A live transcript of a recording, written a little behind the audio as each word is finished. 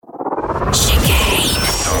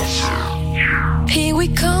we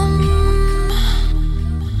come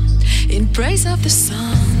in praise of the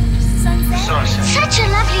sun. Such a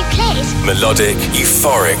lovely place. Melodic,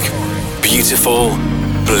 euphoric, beautiful,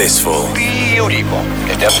 blissful. Beautiful.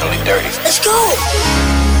 It's definitely dirty. Let's go.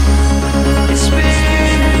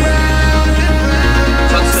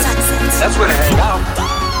 Sunset. That's where to hang out.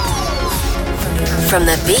 From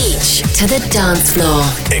the beach to the dance floor.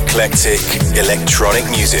 Eclectic, electronic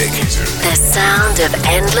music. The sound of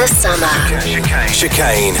endless summer.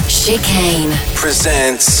 Chicane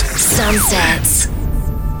presents Sunsets.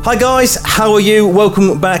 Hi guys, how are you?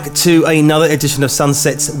 Welcome back to another edition of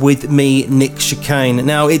Sunsets with me, Nick Chicane.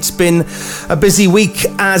 Now, it's been a busy week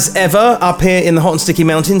as ever up here in the hot and sticky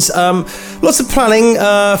mountains. Lots of planning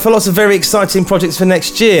for lots of very exciting projects for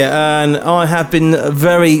next year, and I have been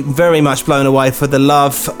very, very much blown away for the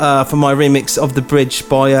love for my remix of The Bridge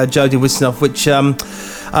by Jody Wisternoff, which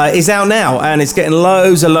is out now, and it's getting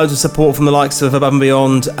loads and loads of support from the likes of Above and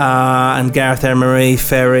Beyond and Gareth Emery,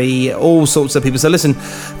 Ferry, all sorts of people. So listen,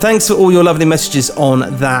 thanks for all your lovely messages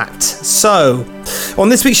on that. So, on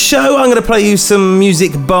this week's show, I'm going to play you some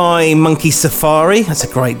music by Monkey Safari. It's a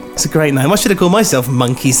great name. I should have called myself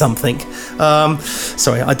Monkey something.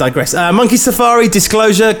 Sorry, I digress. Monkey Safari,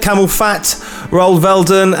 Disclosure, Camel Fat, Roll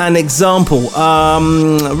Velden, and Example.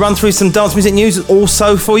 Run through some dance music news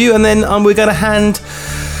also for you, and then we're going to hand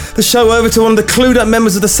the show over to one of the clued up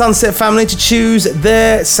members of the Sunset family to choose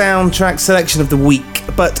their soundtrack selection of the week.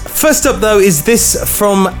 But first up, though, is this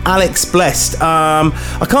from Alex Blessed.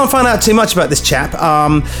 I can't find out too much about this chap,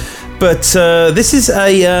 but this is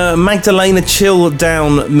a Magdalena Chill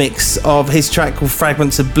Down mix of his track called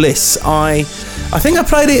Fragments of Bliss. I think I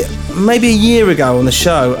played it maybe a year ago on the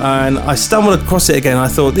show, and I stumbled across it again. I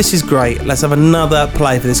thought, this is great. Let's have another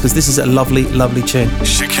play for this, because this is a lovely, lovely tune.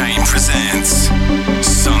 Chicane presents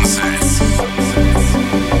Sunsets.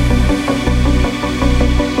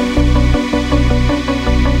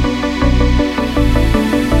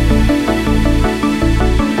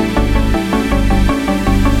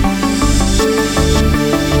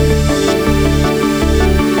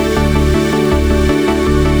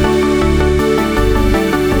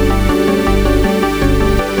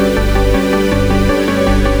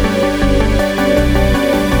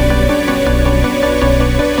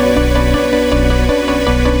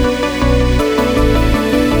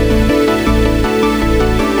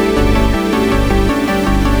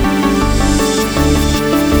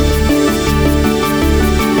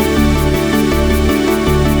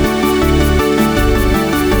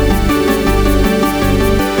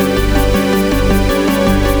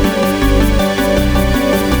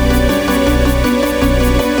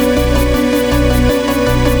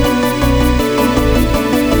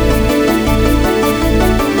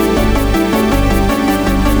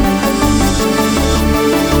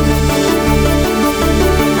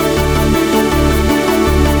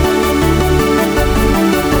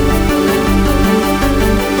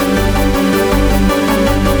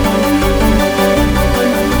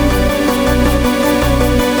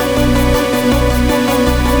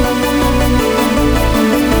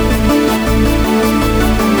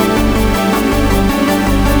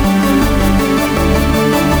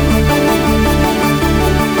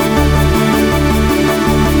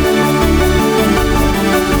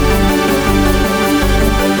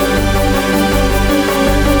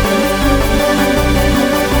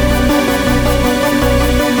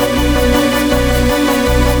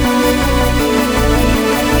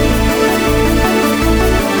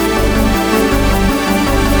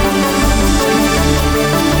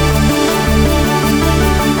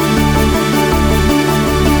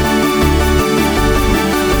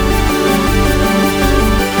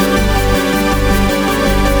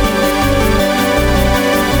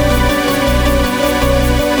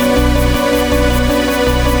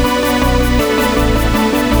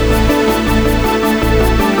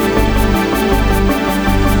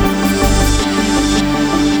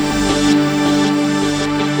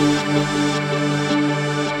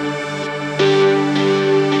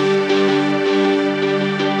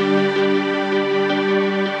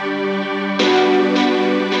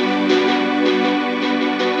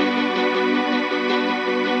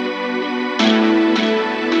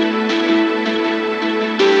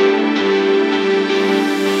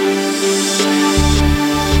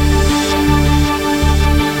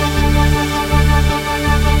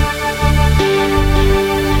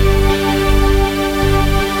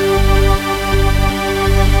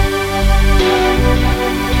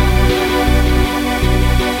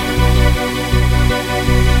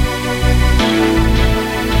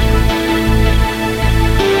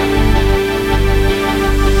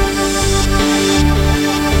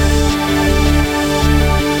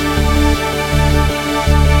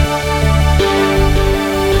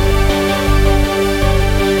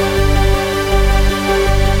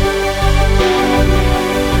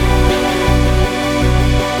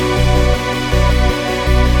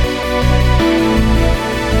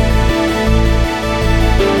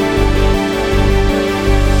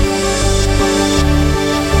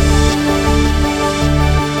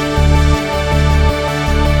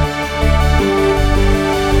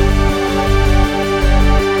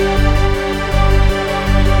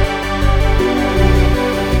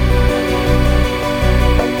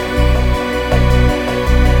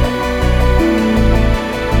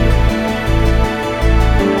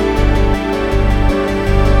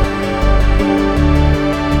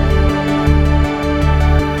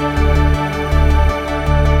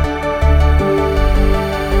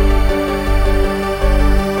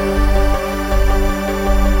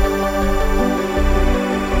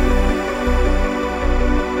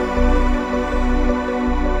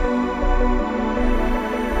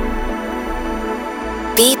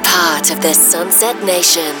 The Sunset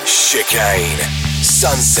Nation. Chicane.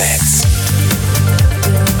 Sunsets.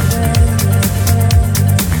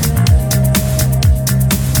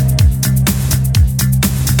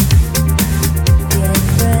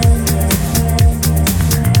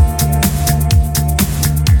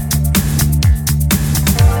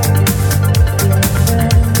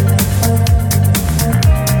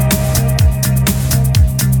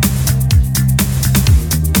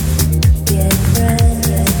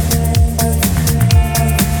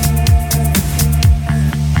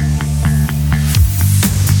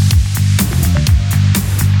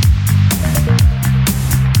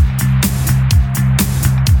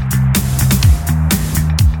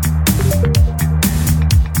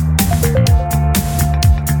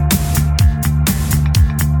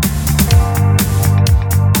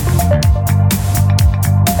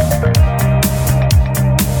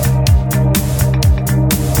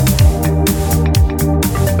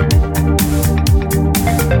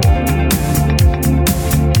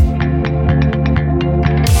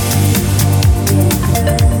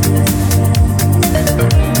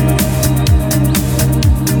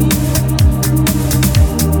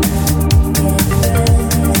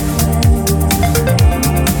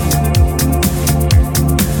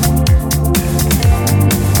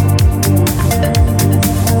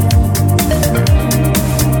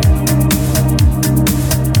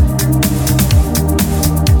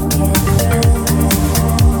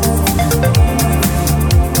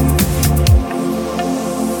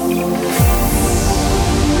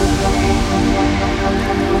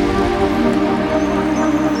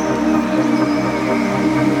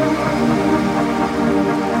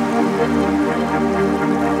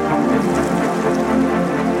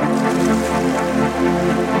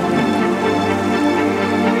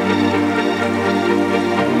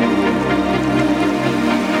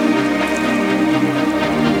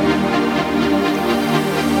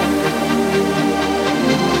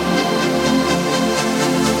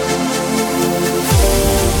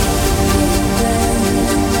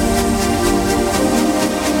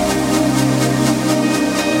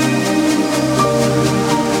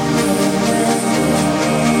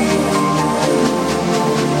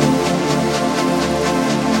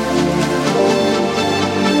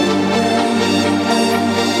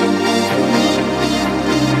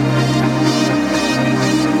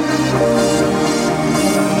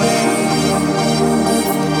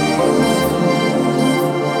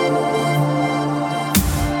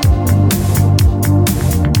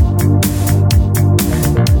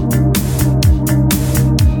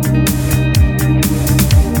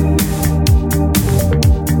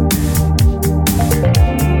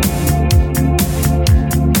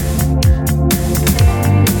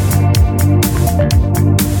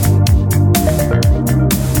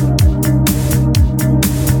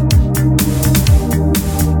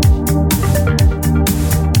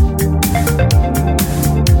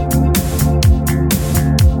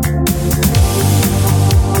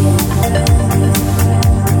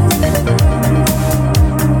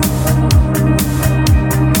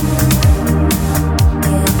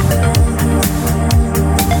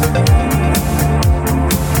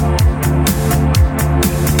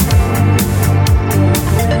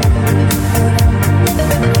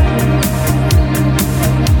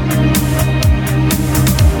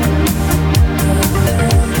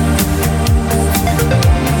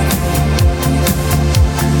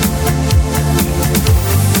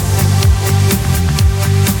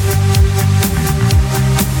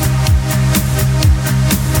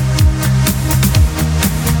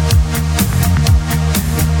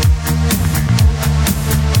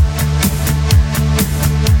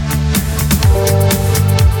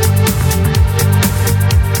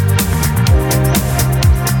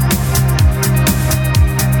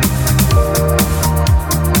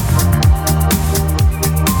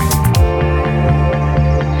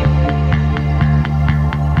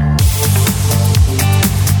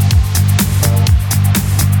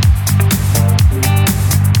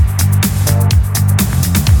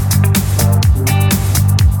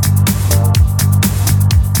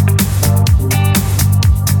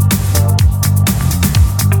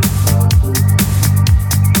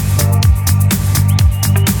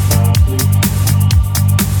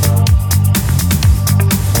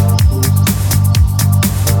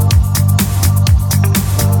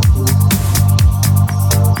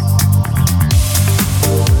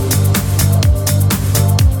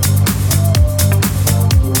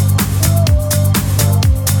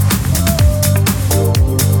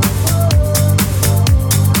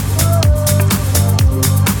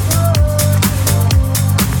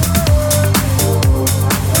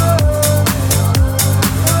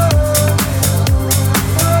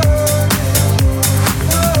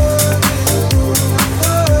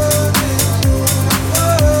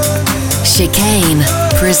 Chicane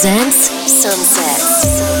presents Sunsets.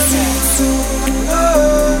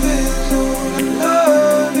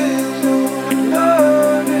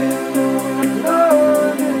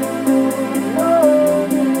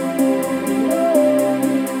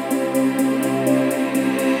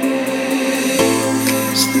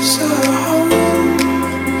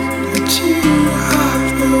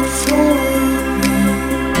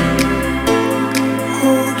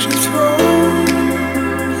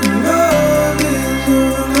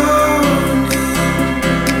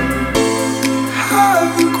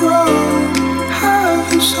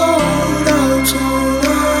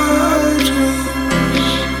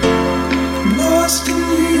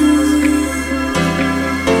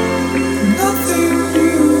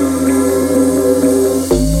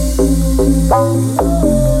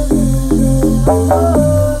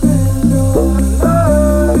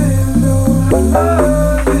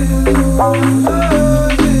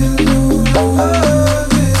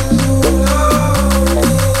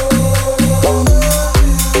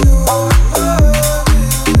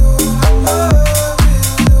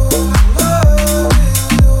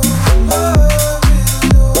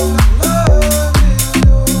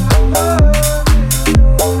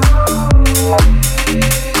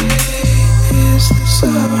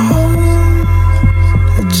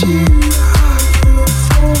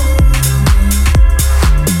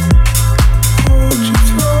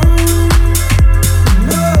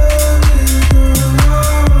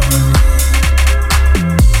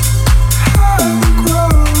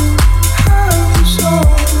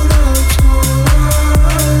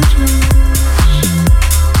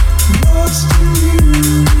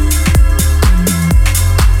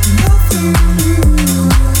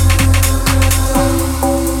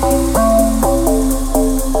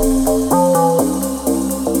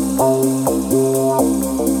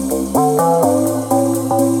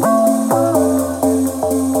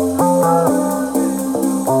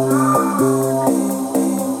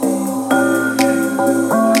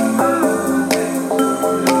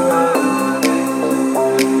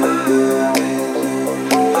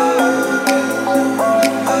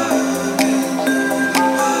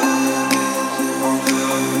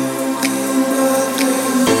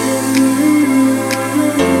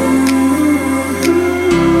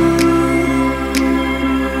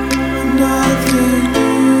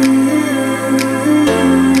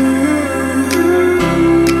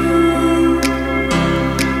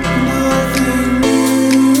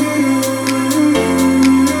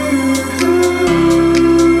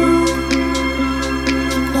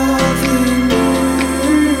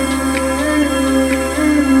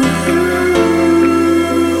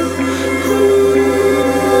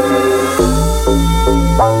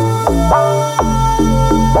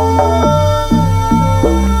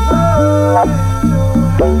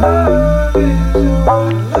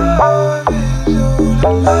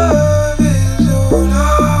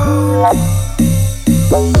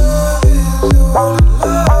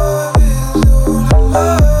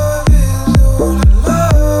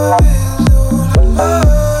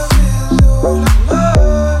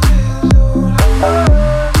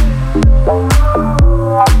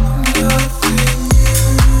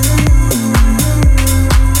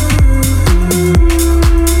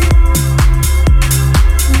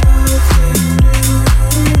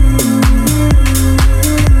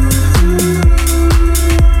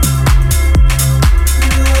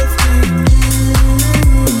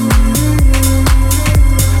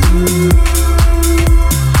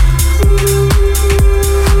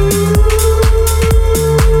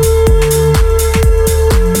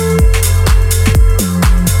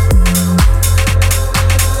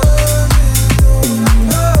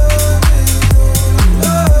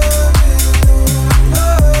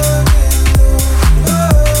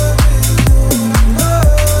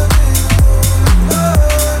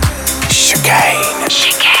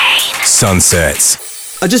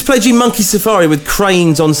 Sunsets. I just played you Monkey Safari with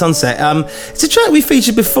Cranes on Sunset. It's a track we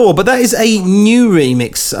featured before, but that is a new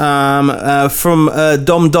remix from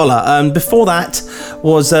Dom Dollar. Before that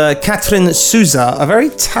was Catherine Souza, a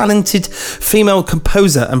very talented female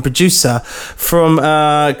composer and producer from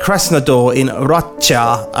Krasnodar in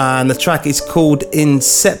Russia, and the track is called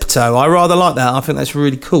Incepto. I rather like that. I think that's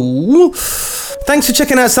really cool. Thanks for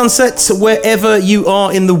checking out Sunsets wherever you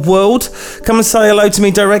are in the world. Come and say hello to me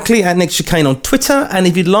directly at Nick Chicane on Twitter, and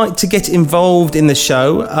if you'd like to get involved in the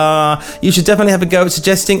show, you should definitely have a go at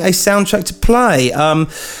suggesting a soundtrack to play.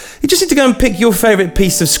 You just need to go and pick your favourite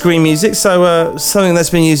piece of screen music, so something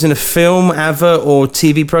that's been used in a film, advert or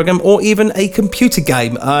TV programme, or even a computer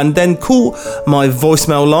game, and then call my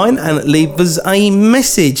voicemail line and leave us a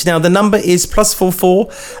message. Now the number is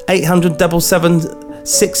 +44 800 777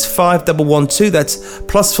 65112. That's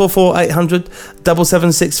 +44 800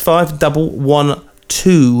 776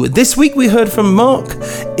 5112. This week we heard from Mark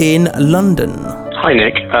in London. Hi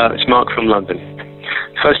Nick, it's Mark from London.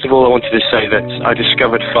 First of all, I wanted to say that I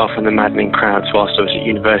discovered Far From the Maddening Crowds whilst I was at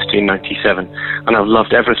university in '97, and I've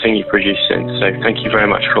loved everything you've produced since, so thank you very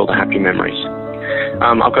much for all the happy memories.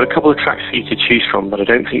 I've got a couple of tracks for you to choose from that I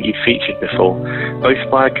don't think you've featured before, both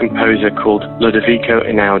by a composer called Ludovico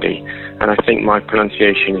Einaudi, and I think my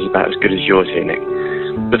pronunciation is about as good as yours here, Nick.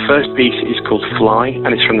 The first piece is called Fly,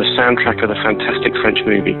 and it's from the soundtrack of the fantastic French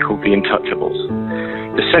movie called The Untouchables.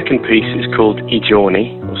 The second piece is called I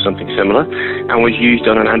Giorni, or something similar, and was used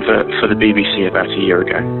on an advert for the BBC about a year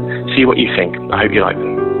ago. See what you think. I hope you like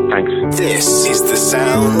them. Thanks. This is the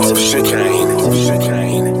sound of Chicane.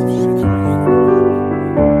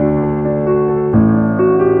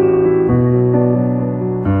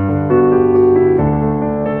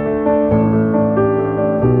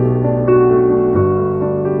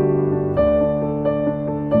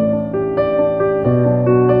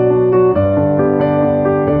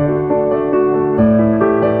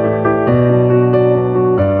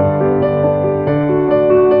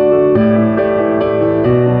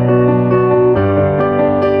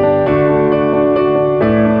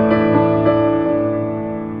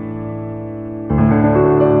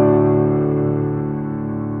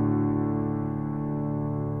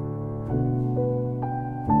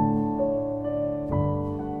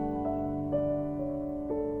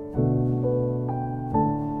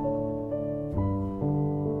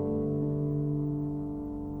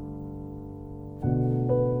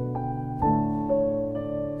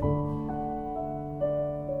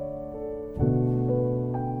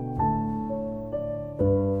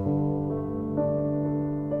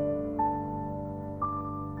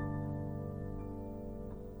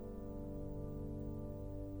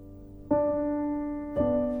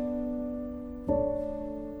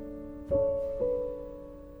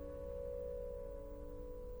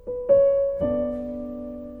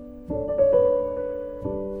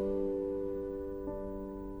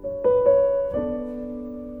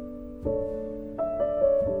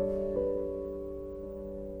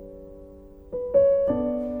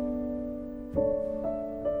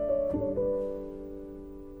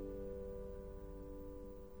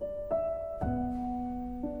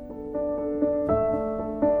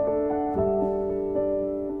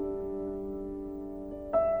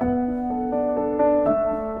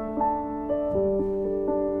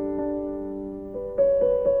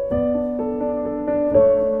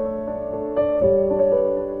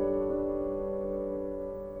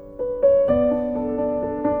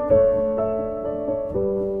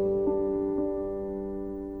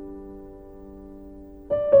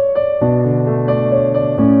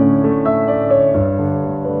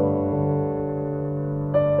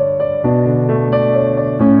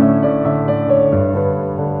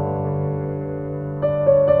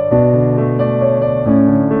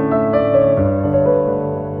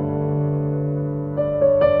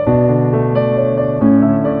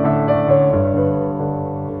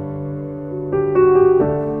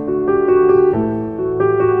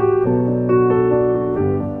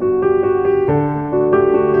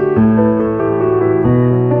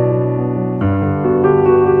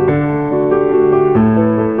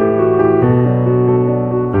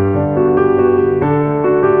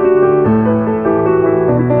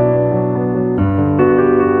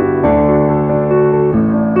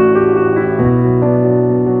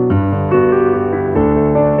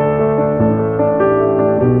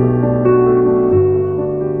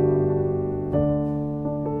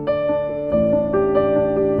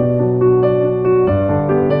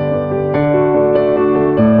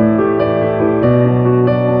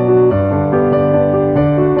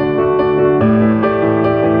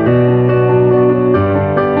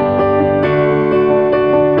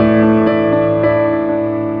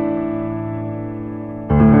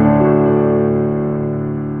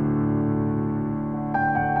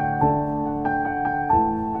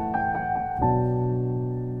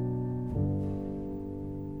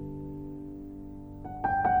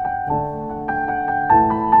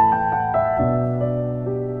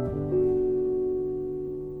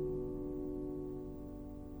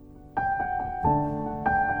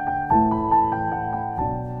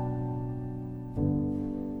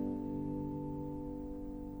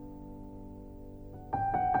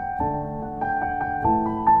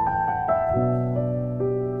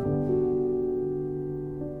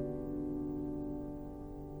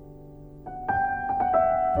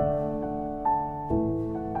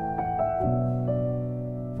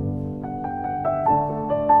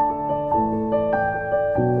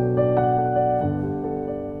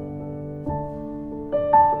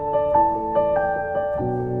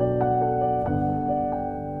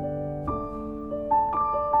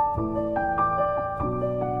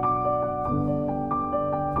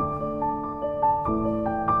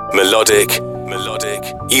 melodic,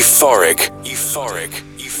 euphoric,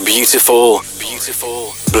 beautiful,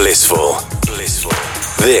 blissful.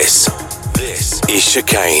 This is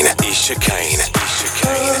Chicane.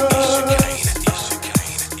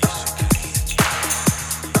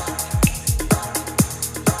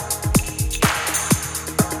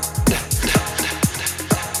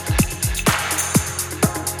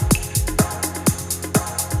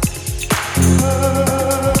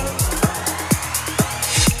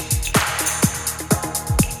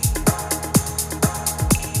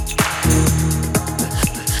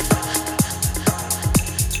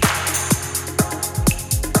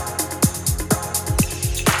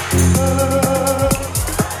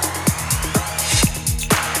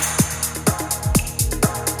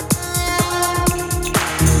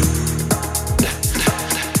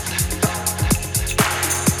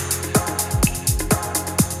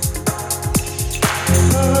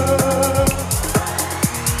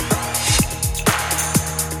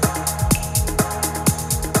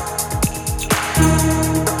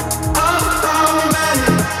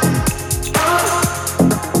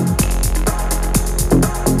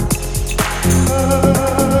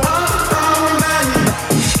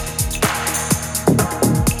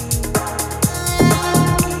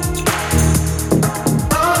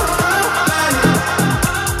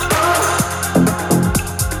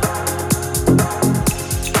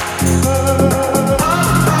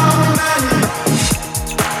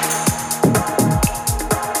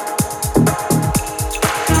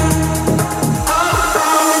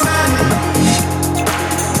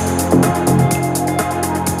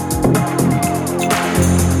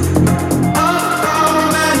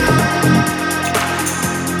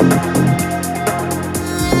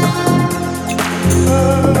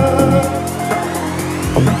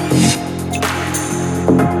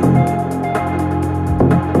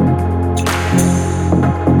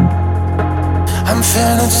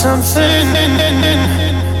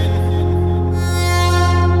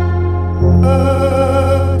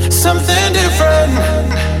 Something different.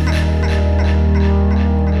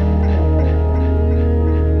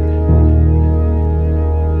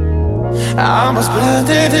 I must blend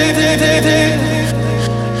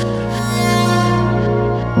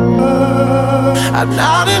I'm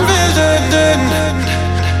not envisioning.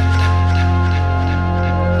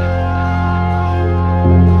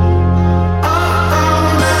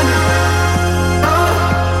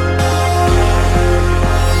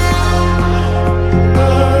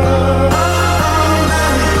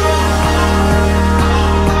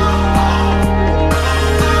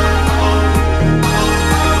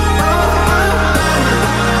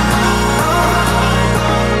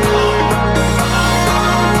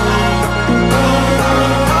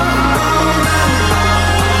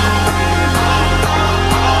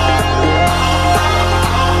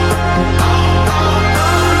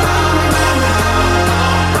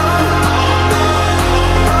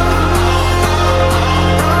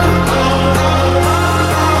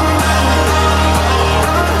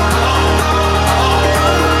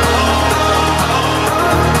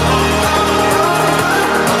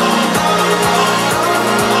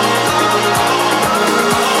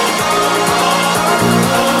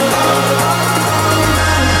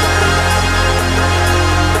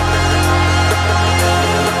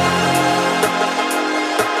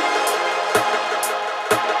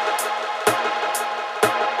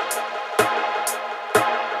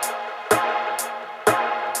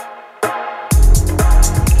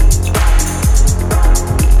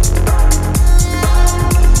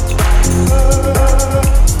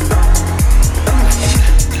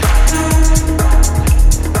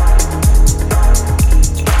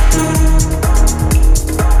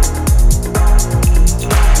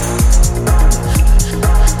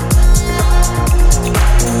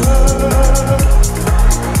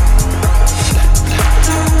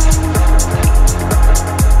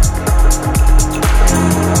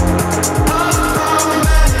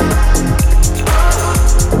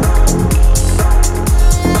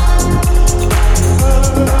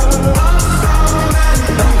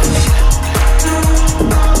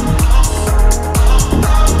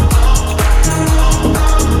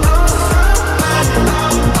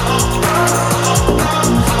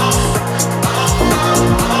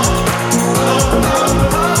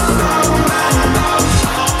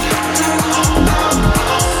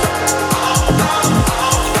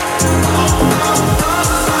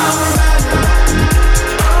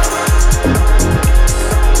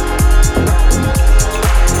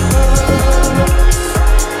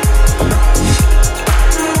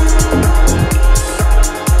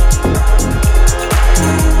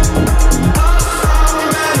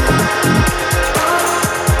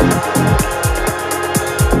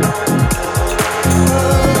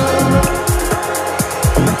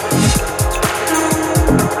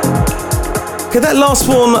 that last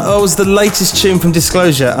one was the latest tune from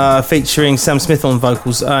Disclosure, featuring Sam Smith on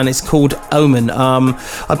vocals, and it's called Omen.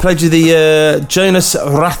 I played you the Jonas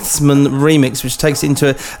Rathsman remix, which takes it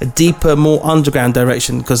into a deeper, more underground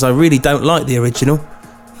direction, because I really don't like the original.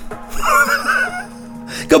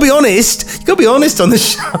 Gotta be honest on the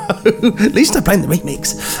show. At least I played the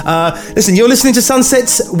remix. Listen, you're listening to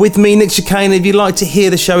Sunsets with me, Nick Chicane. If you'd like to hear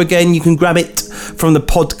the show again, you can grab it from the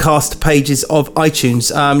podcast pages of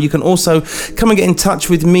iTunes. You can also come and get in touch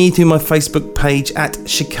with me through my Facebook page at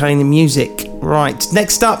Chicane Music. Right,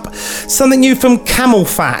 next up, something new from Camel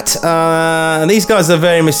Fat. These guys are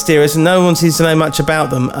very mysterious and no one seems to know much about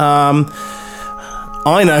them.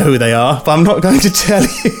 I know who they are, but I'm not going to tell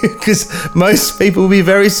you because most people will be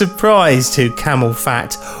very surprised who Camel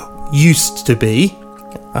Fat used to be.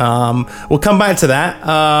 We'll come back to that.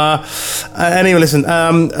 Anyway, listen.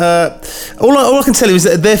 All I can tell you is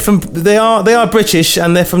that they are British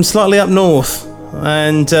and they're from slightly up north.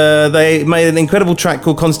 And they made an incredible track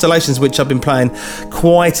called Constellations, which I've been playing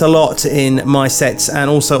quite a lot in my sets and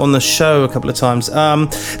also on the show a couple of times.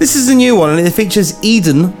 This is a new one and it features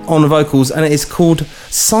Eden on vocals and it is called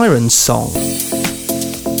Siren Song.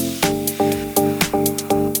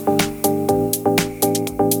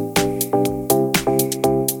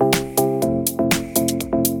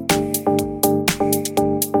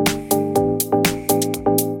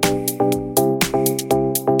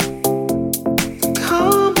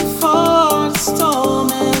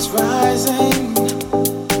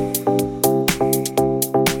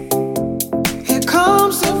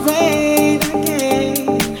 Rain again.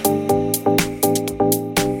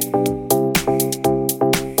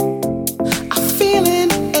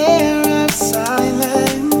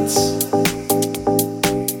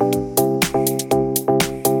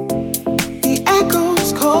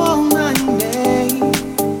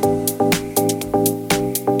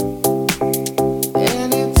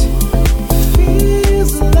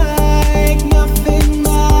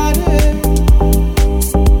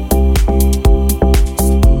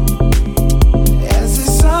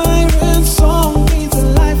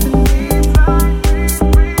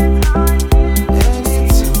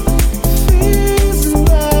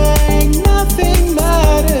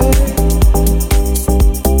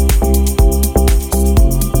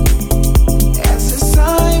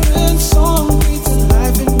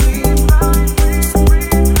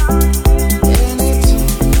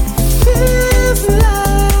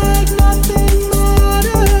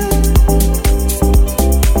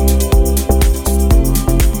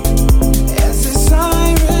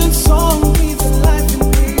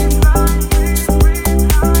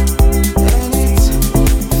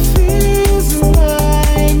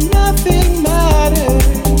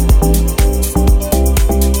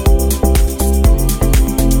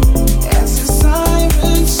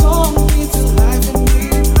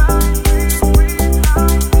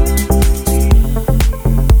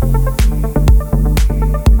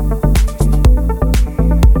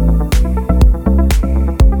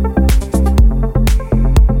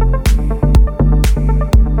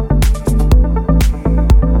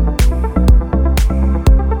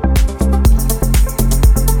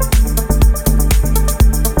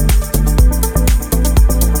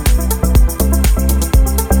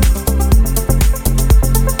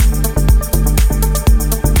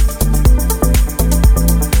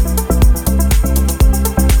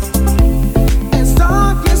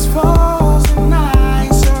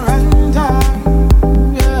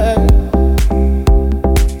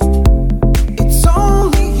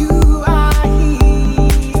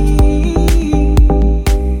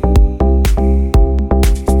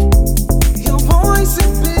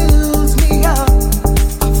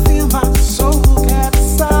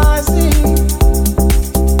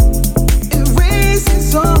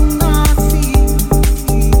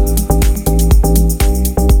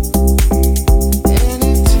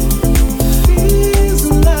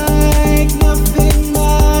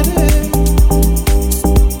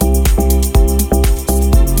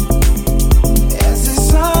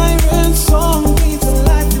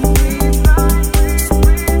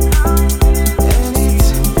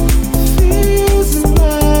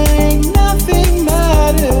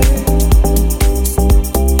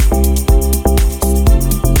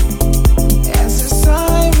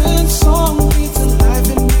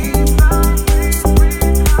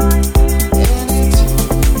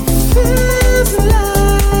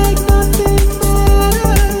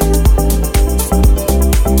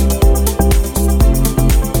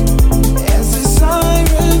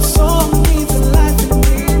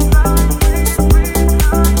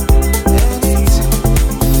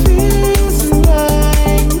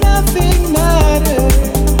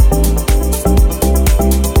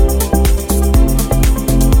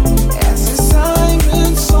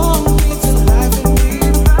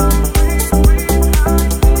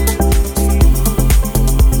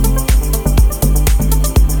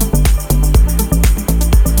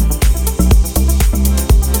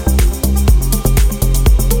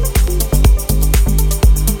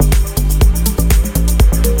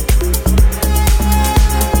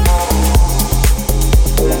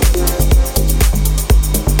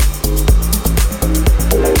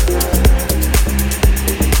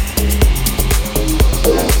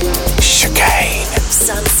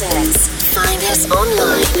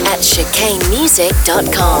 at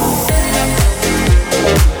chicanemusic.com.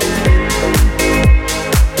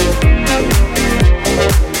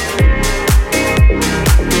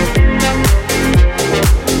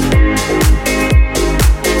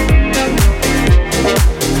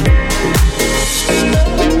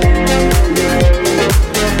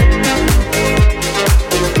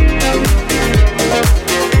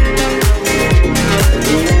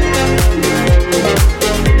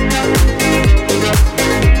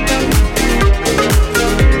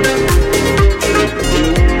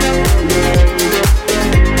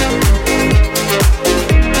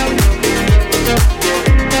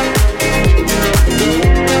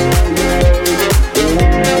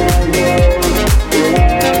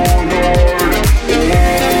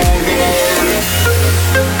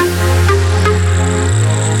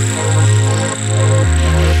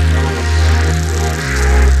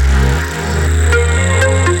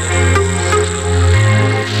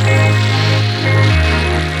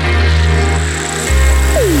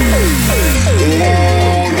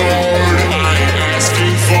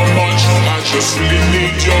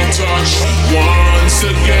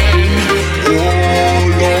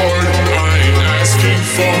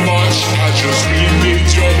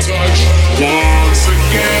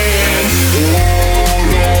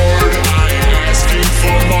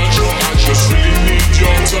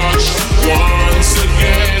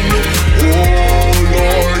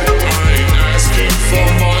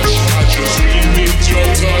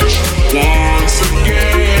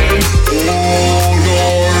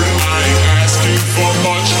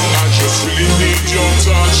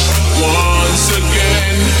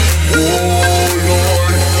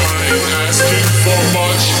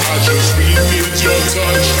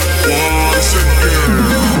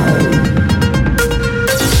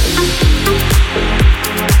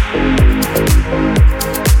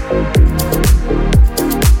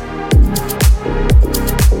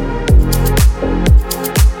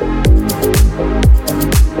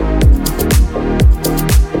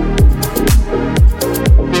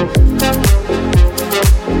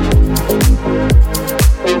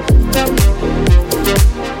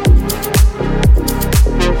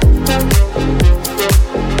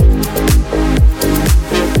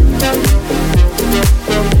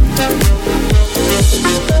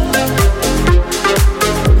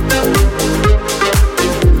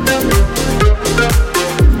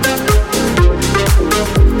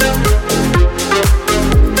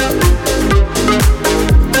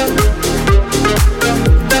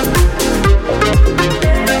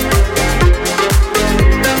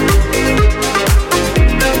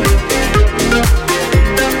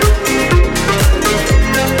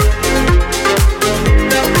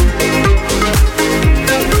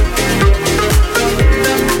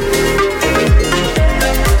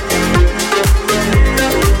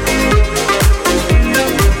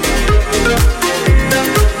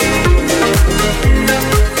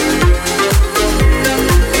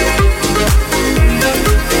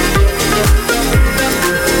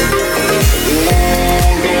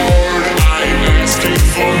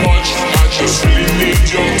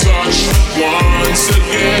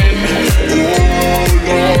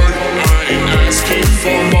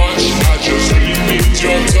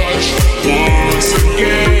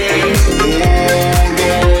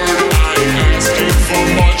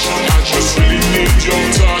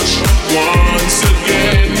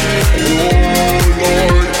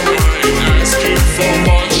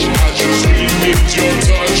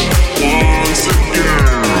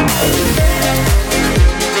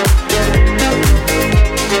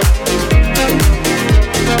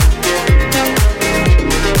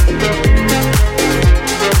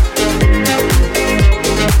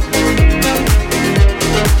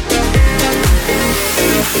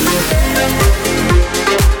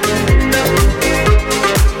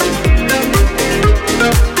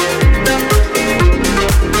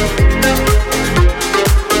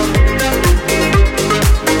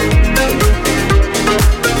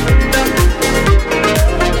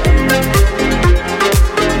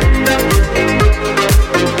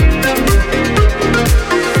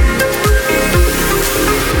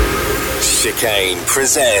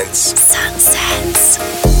 Presents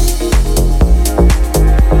Sunsets.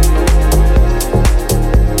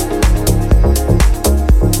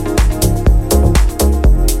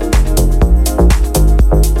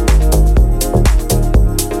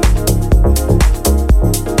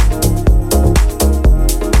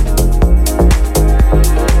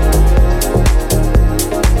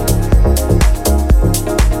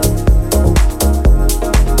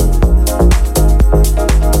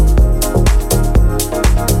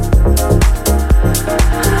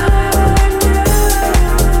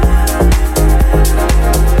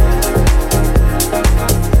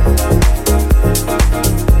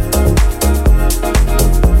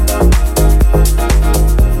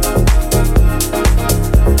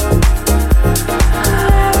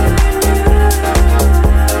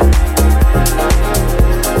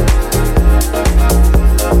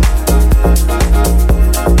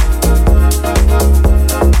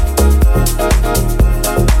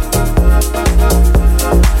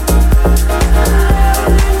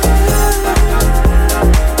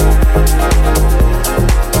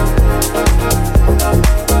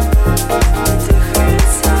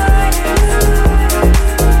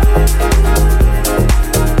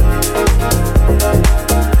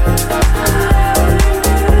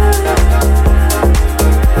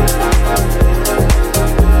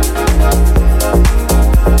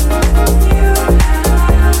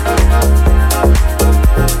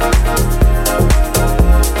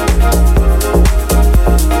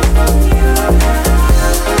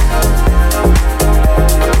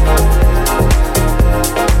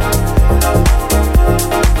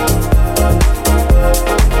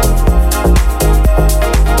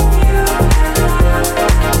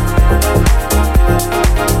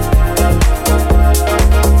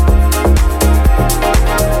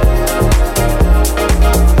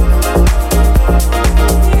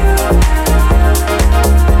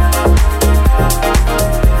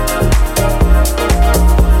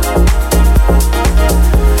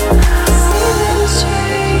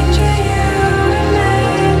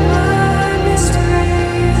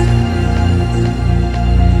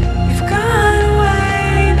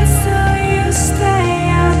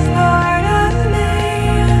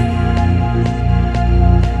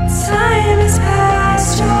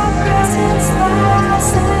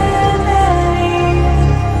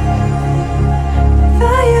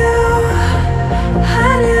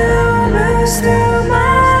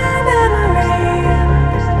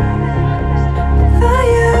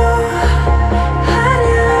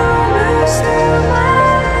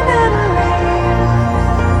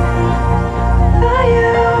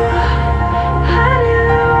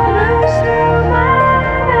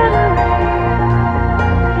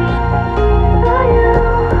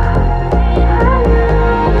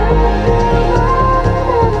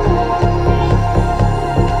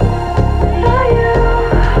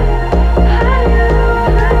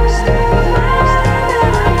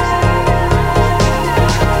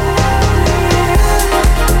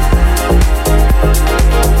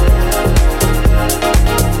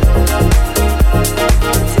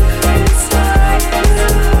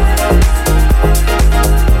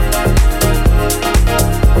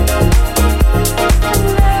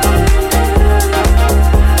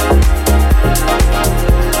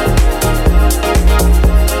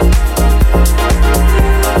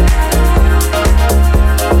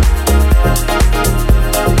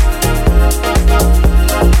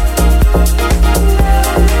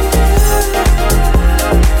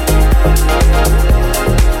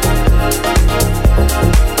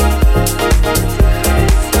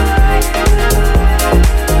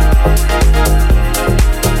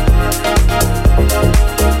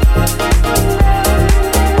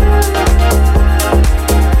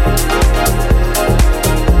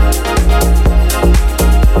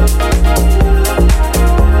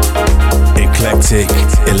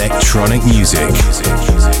 music.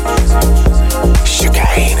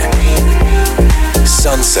 Chicane.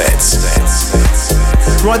 Sunsets.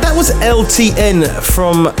 Right, that was LTN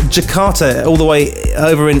from Jakarta, all the way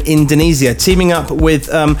over in Indonesia, teaming up with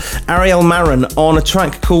Ariel Marin on a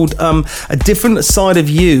track called A Different Side of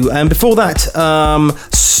You. And before that,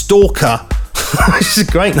 Stalker. Which is a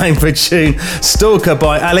great name for a tune. Stalker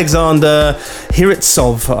by Alexander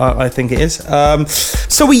Hiritsov, I think it is.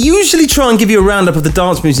 So we usually try and give you a roundup of the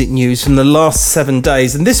dance music news from the last 7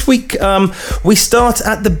 days. And this week, we start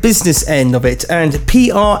at the business end of it. And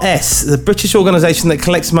PRS, the British organisation that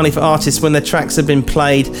collects money for artists when their tracks have been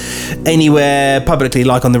played anywhere publicly,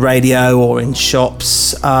 like on the radio or in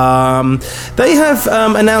shops, they have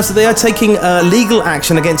announced that they are taking legal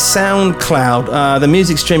action against SoundCloud. The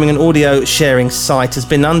music streaming and audio sharing site has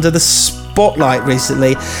been under the spotlight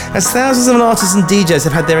recently as thousands of artists and DJs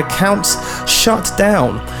have had their accounts shut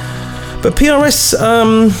down. But PRS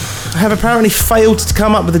have apparently failed to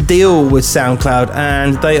come up with a deal with SoundCloud,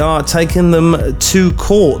 and they are taking them to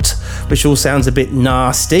court, which all sounds a bit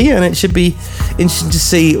nasty, and it should be interesting to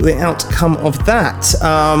see the outcome of that.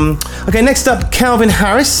 Okay, next up, Calvin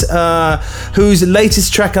Harris, whose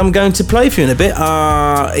latest track I'm going to play for you in a bit.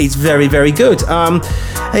 It's very, very good.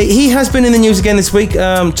 He has been in the news again this week,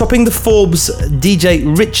 topping the Forbes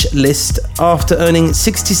DJ Rich list after earning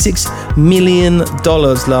 $66 million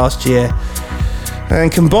last year.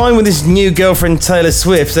 And combined with his new girlfriend Taylor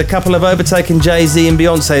Swift, the couple have overtaken Jay-Z and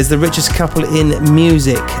Beyonce as the richest couple in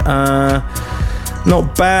music.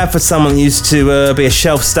 Not bad for someone that used to be a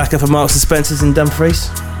shelf stacker for Marks and Spencer's and Dumfries.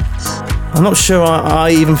 I'm not sure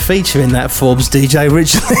I even feature in that Forbes DJ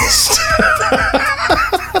Rich list.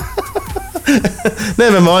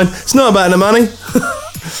 Never mind, it's not about the money.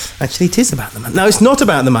 Actually, it is about the money. No, it's not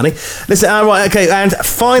about the money. Listen, right, okay, and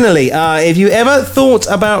finally, if you ever thought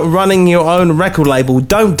about running your own record label,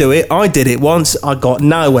 don't do it. I did it once. I got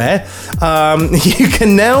nowhere. You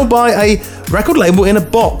can now buy a record label in a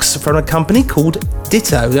box from a company called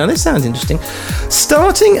Ditto. Now, this sounds interesting.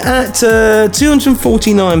 Starting at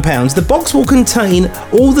 £249, the box will contain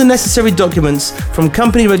all the necessary documents from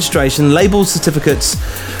company registration, label certificates,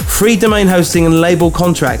 free domain hosting and label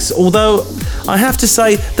contracts. Although, I have to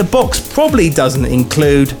say, the box probably doesn't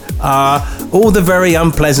include all the very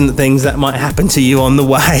unpleasant things that might happen to you on the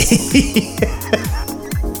way.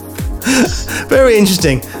 Very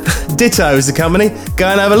interesting. Ditto is the company. Go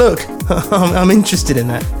and have a look. I'm interested in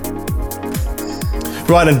that.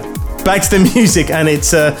 Right then, back to the music, and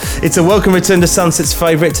it's a welcome return to Sunset's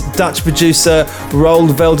favourite Dutch producer Roald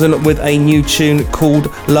Velden with a new tune called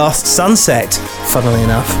Last Sunset, funnily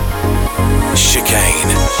enough. Chicane.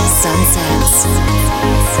 Sunsets.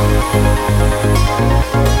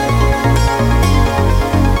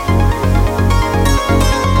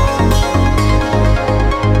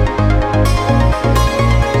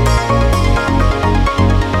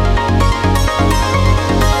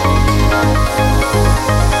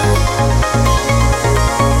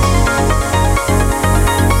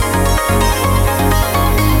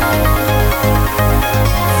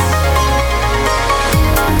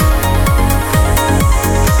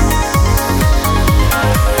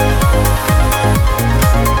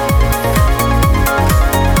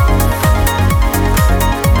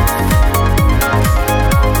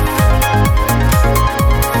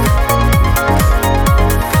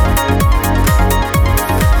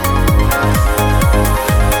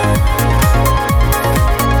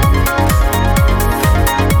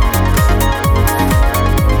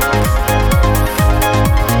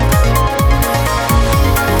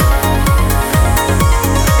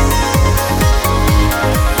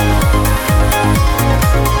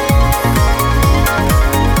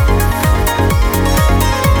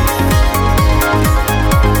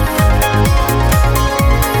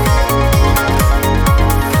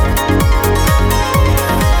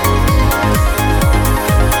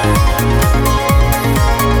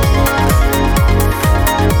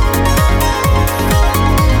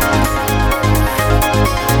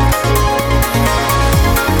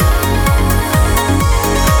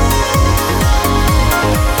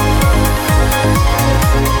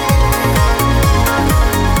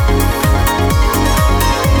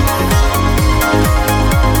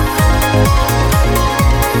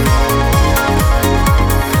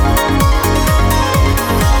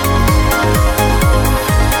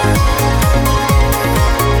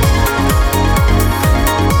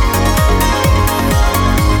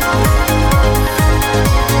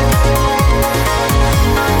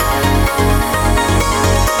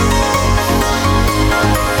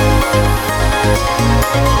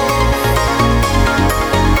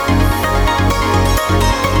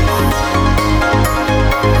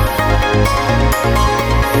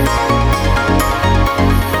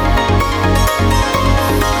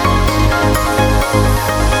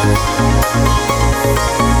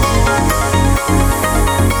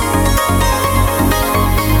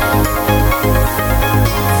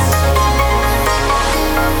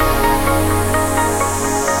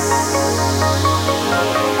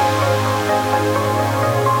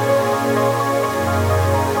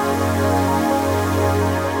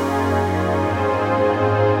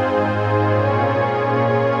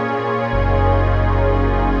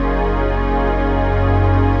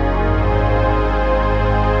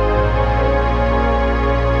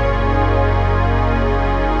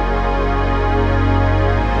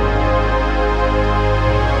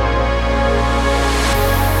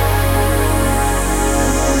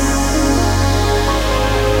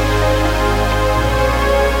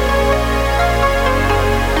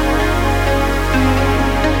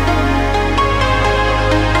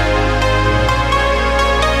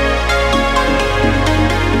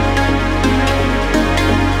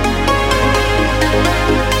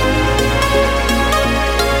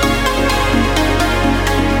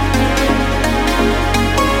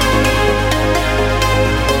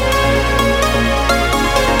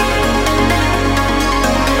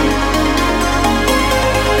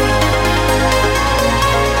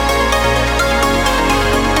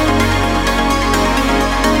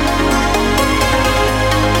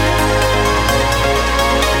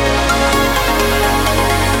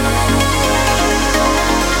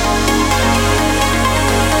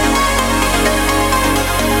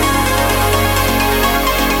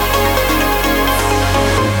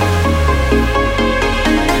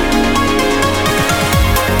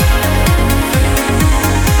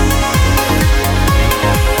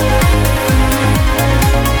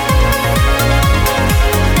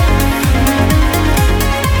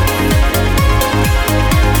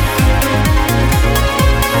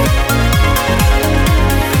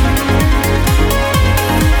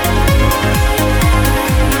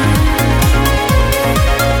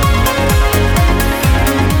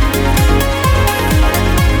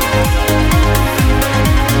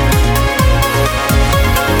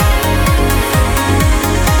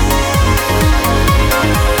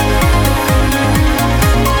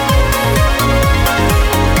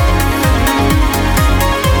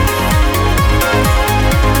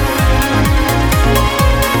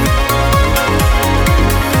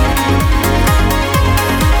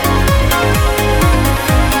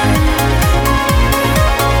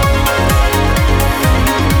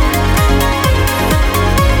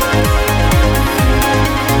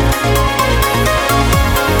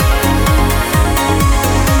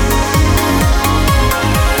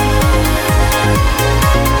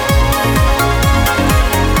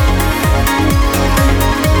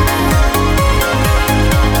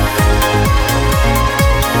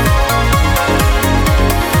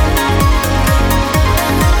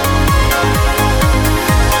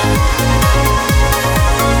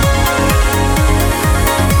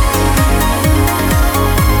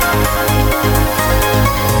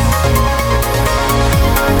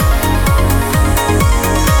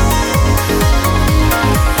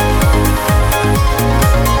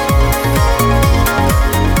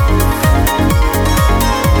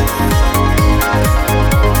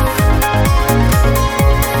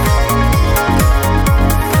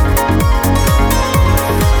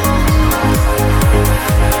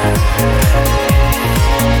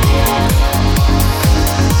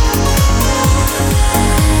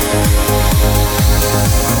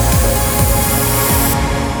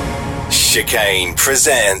 Chicane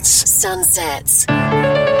presents Sunsets.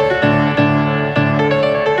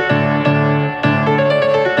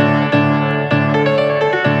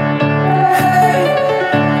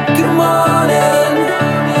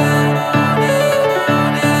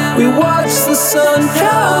 We watch the sun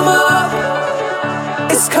come up.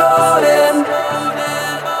 It's calling.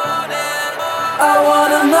 I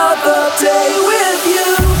want another day with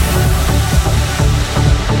you.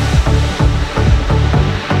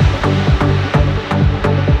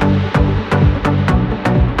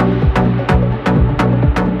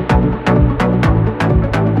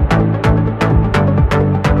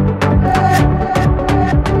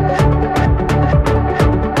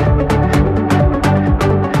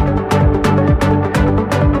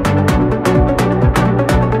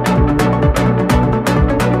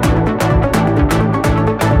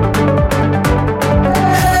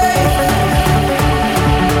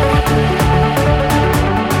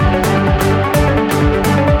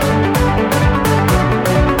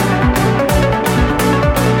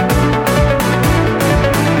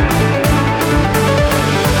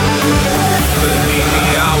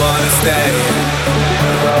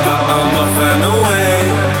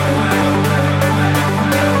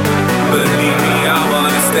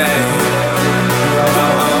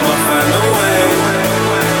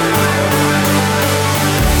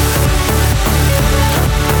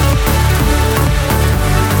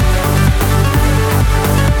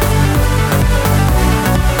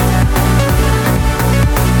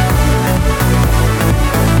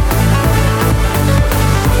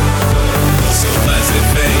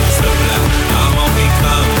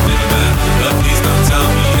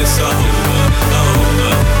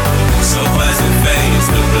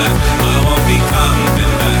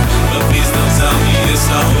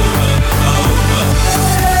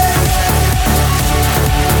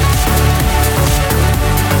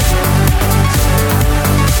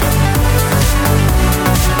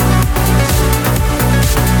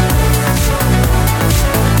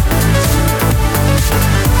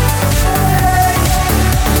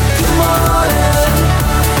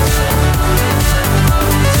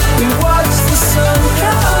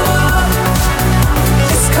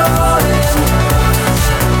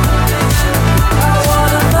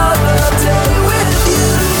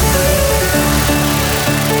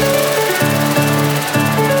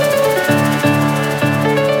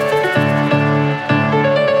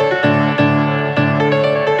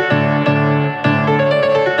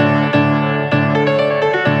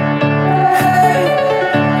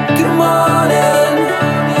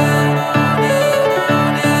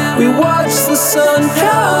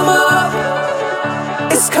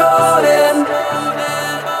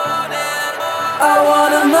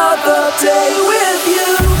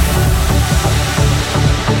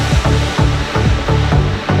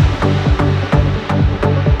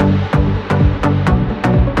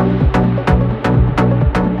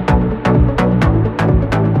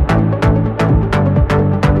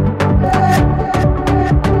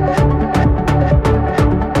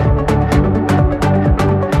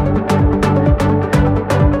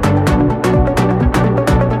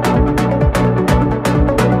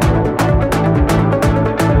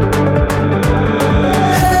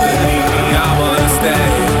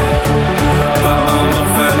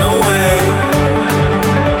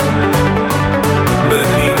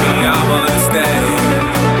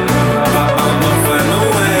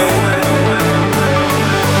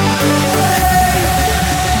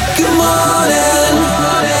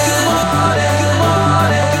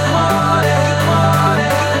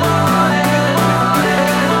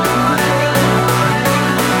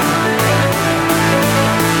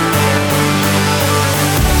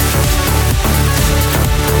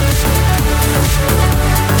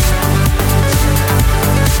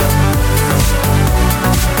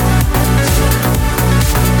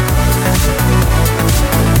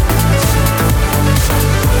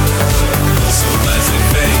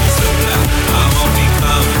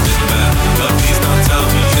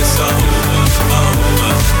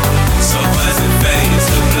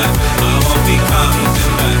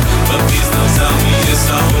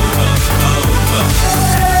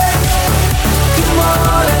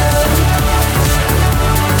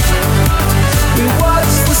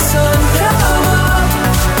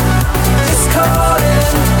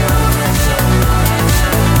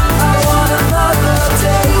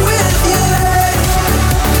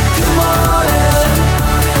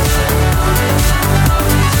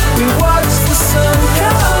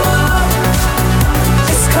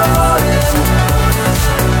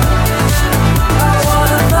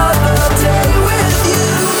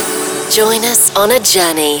 on a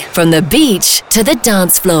journey from the beach to the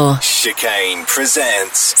dance floor. Chicane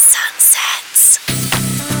presents Sunsets.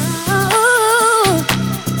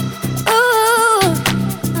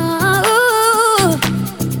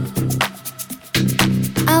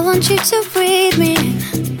 I want you to breathe me in.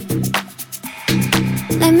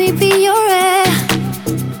 Let me be your air.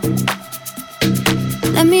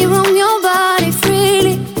 Let me roam your body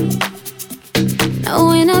freely.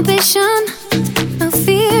 No inhibition, no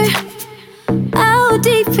fear. How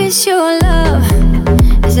deep is your love?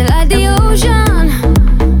 Is it like the ocean?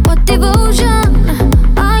 What devotion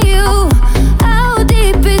are you? How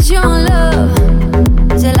deep is your love?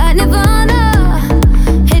 Is it like Nirvana?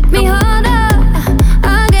 Hit me harder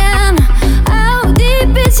again. How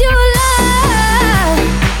deep is your love?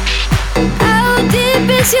 How deep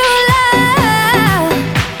is your love?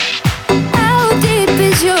 How deep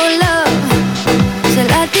is your love? Is it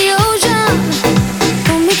like the ocean?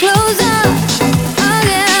 Pull me closer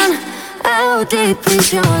again. How deep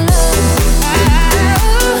is your love?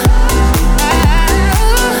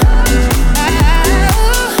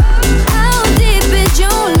 How deep is your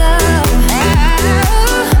love?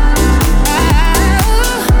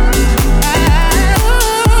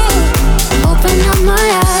 Open up my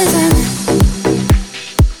eyes and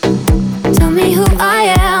tell me who I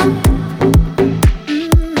am.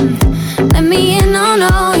 Let me in on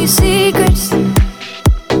all your secrets.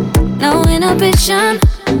 No inhibition,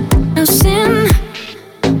 no sin.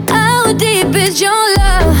 How deep is your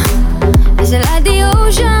love? Is it like the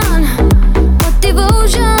ocean? What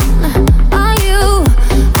devotion are you?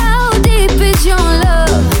 How deep is your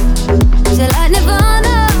love? Is it like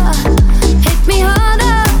Nirvana? Hit me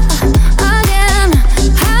harder again.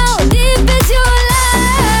 How deep is your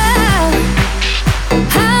love?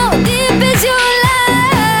 How deep is your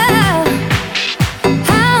love?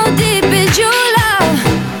 How deep is your love?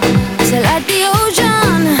 Is it like the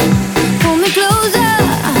ocean? Pull me closer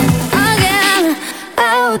again.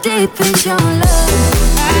 How deep is your love?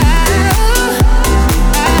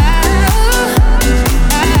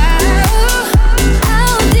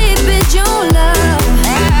 How deep is your love?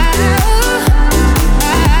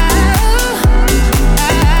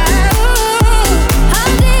 How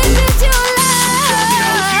deep is your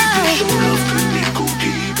love?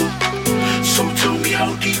 So tell me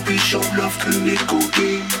how deep is your love, can it go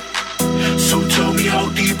deep? So tell me how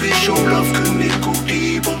deep is your love, can it go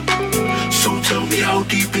deeper? So tell me how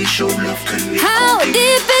deep is your love, can it go How deep?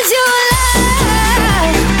 deep is your love?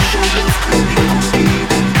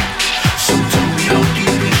 So tell me how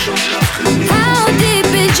deep is your love, can it go How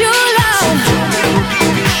deep is your love?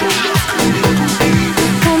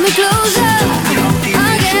 Pull me closer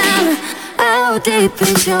again. How deep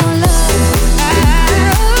is your love?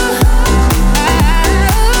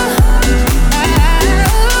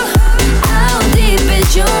 How deep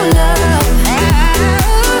is your love?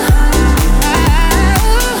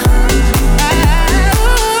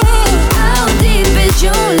 How deep is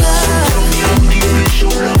your love? How deep is your love?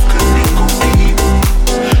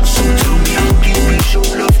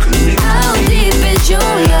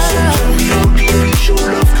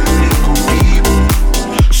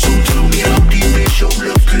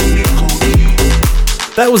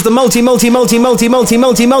 That was the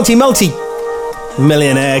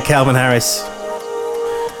multi-millionaire Calvin Harris,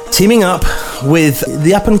 teaming up with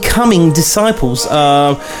the up-and-coming Disciples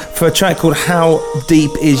for a track called How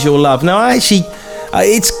Deep Is Your Love. Now, I actually,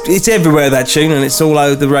 it's everywhere, that tune, and it's all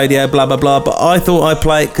over the radio, blah, blah, blah, but I thought I'd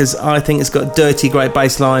play it because I think it's got dirty, great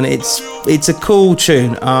bass line. It's a cool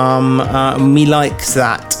tune. Me likes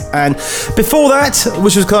that. And before that,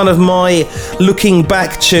 which was kind of my looking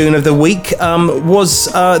back tune of the week, was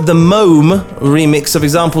the Mome remix of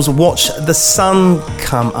Examples of Watch the Sun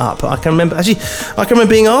Come Up. I can remember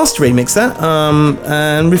being asked to remix that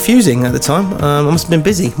and refusing at the time. I must have been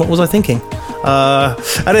busy. What was I thinking?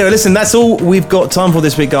 Anyway, listen, that's all we've got time for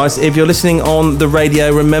this week, guys. If you're listening on the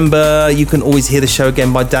radio, remember you can always hear the show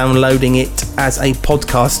again by downloading it as a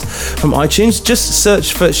podcast from iTunes. Just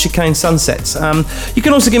search for Chicane Sunsets. You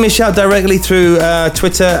can also give me a shout directly through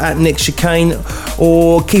Twitter at Nick Chicane,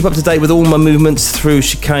 or keep up to date with all my movements through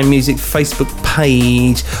Chicane Music Facebook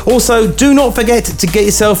page. Also, do not forget to get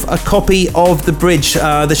yourself a copy of The Bridge,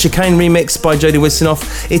 the Chicane remix by Jody Wisternoff.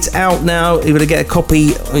 It's out now. You're going to get a copy.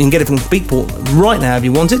 You can get it from Beatport right now if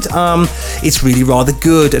you want it. It's really rather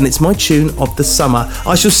good, and it's my tune of the summer.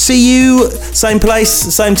 I shall see you same place,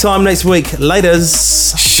 same time next week.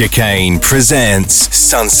 Laters. Chicane presents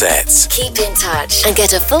Sunsets. Keep in touch and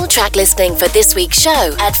get a full track listing for this week's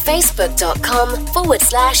show at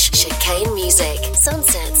facebook.com/Chicane Music.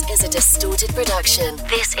 Sunsets is a Distorted production.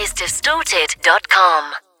 This is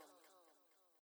distorted.com.